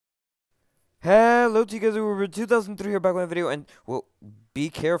Hello to you guys, we're 2003 here back with a video, and, well, be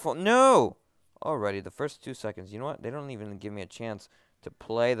careful. No! Alrighty, the first 2 seconds. You know what? They don't even give me a chance to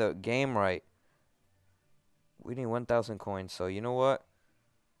play the game right. We need 1,000 coins, so you know what?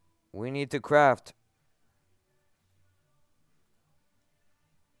 We need to craft.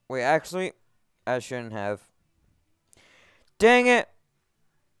 Wait, actually, I shouldn't have. Dang it!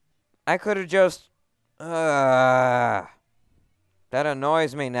 I could have just... That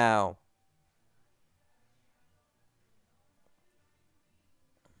annoys me now.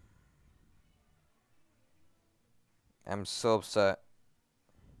 I'm so upset.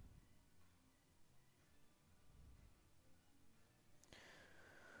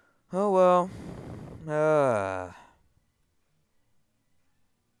 Oh well.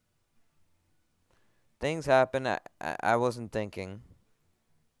 Things happen. I wasn't thinking.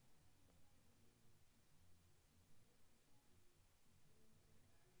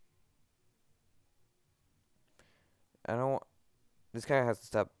 I don't. This guy has to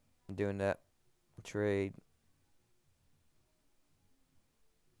stop doing that trade.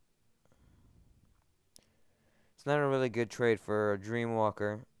 It's not a really good trade for a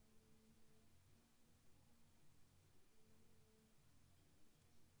Dreamwalker.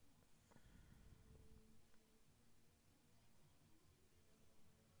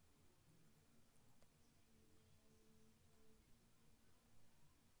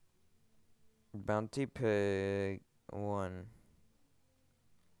 Bounty Pig 1.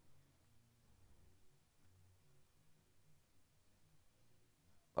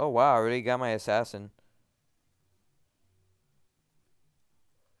 Oh wow, I already got my assassin.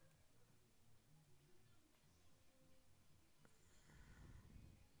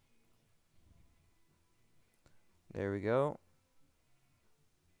 There we go.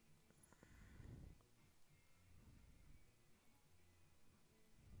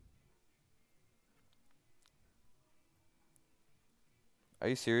 Are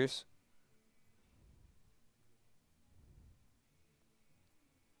you serious?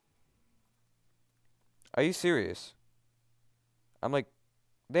 Are you serious? I'm like,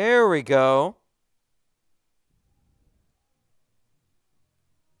 there we go.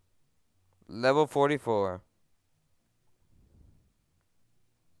 Level 44.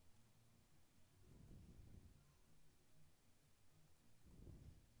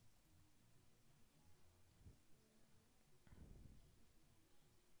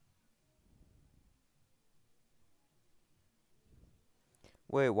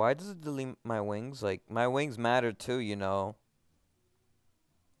 Wait, why does it delete my wings? Like, my wings matter too, you know.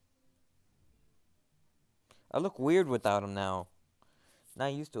 I look weird without them now.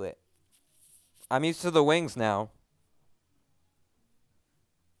 Not used to it. I'm used to the wings now.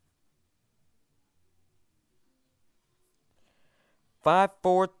 5,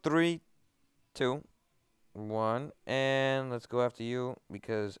 4, 3, 2, 1, and let's go after you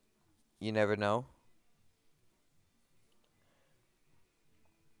because you never know.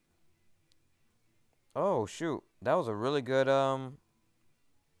 Oh shoot, that was a really good Oh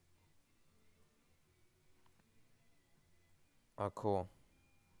cool.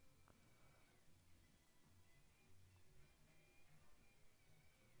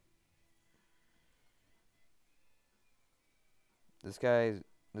 This guy's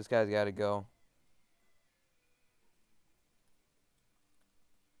this guy's got to go.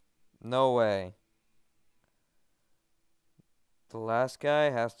 No way. The last guy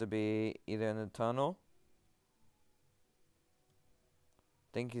has to be either in the tunnel.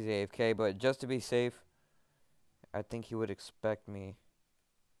 Think he's AFK, but just to be safe, I think he would expect me.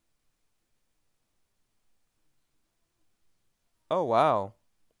 Oh wow.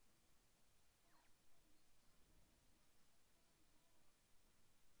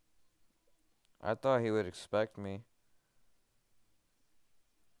 I thought he would expect me.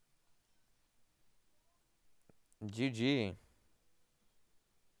 GG.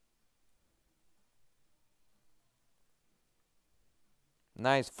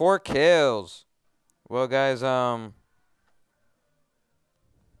 Nice. 4 kills. Well, guys, no.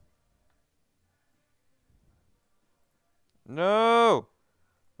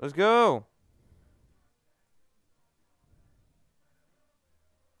 Let's go.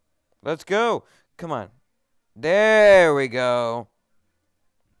 Let's go. Come on. There we go.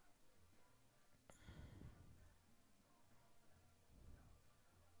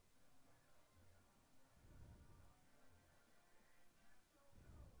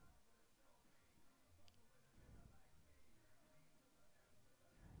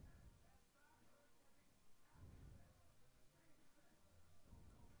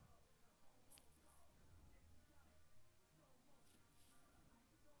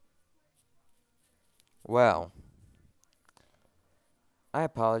 Well, I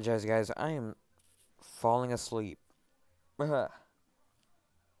apologize, guys. I am falling asleep.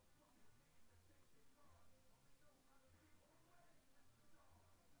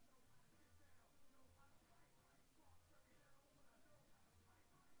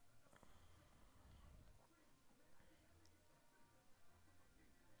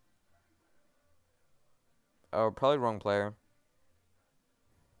 Oh, probably wrong player.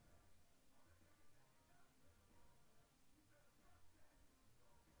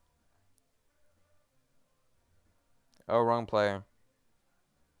 Oh, wrong player.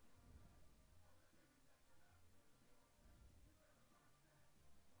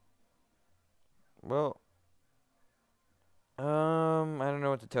 Well, I don't know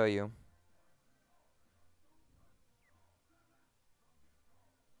what to tell you.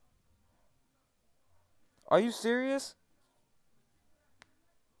 Are you serious?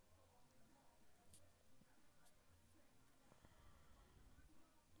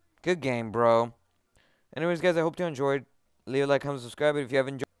 Good game, bro. Anyways, guys, I hope you enjoyed. Leave a like, comment, subscribe if you have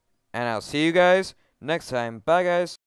enjoyed. And I'll see you guys next time. Bye, guys.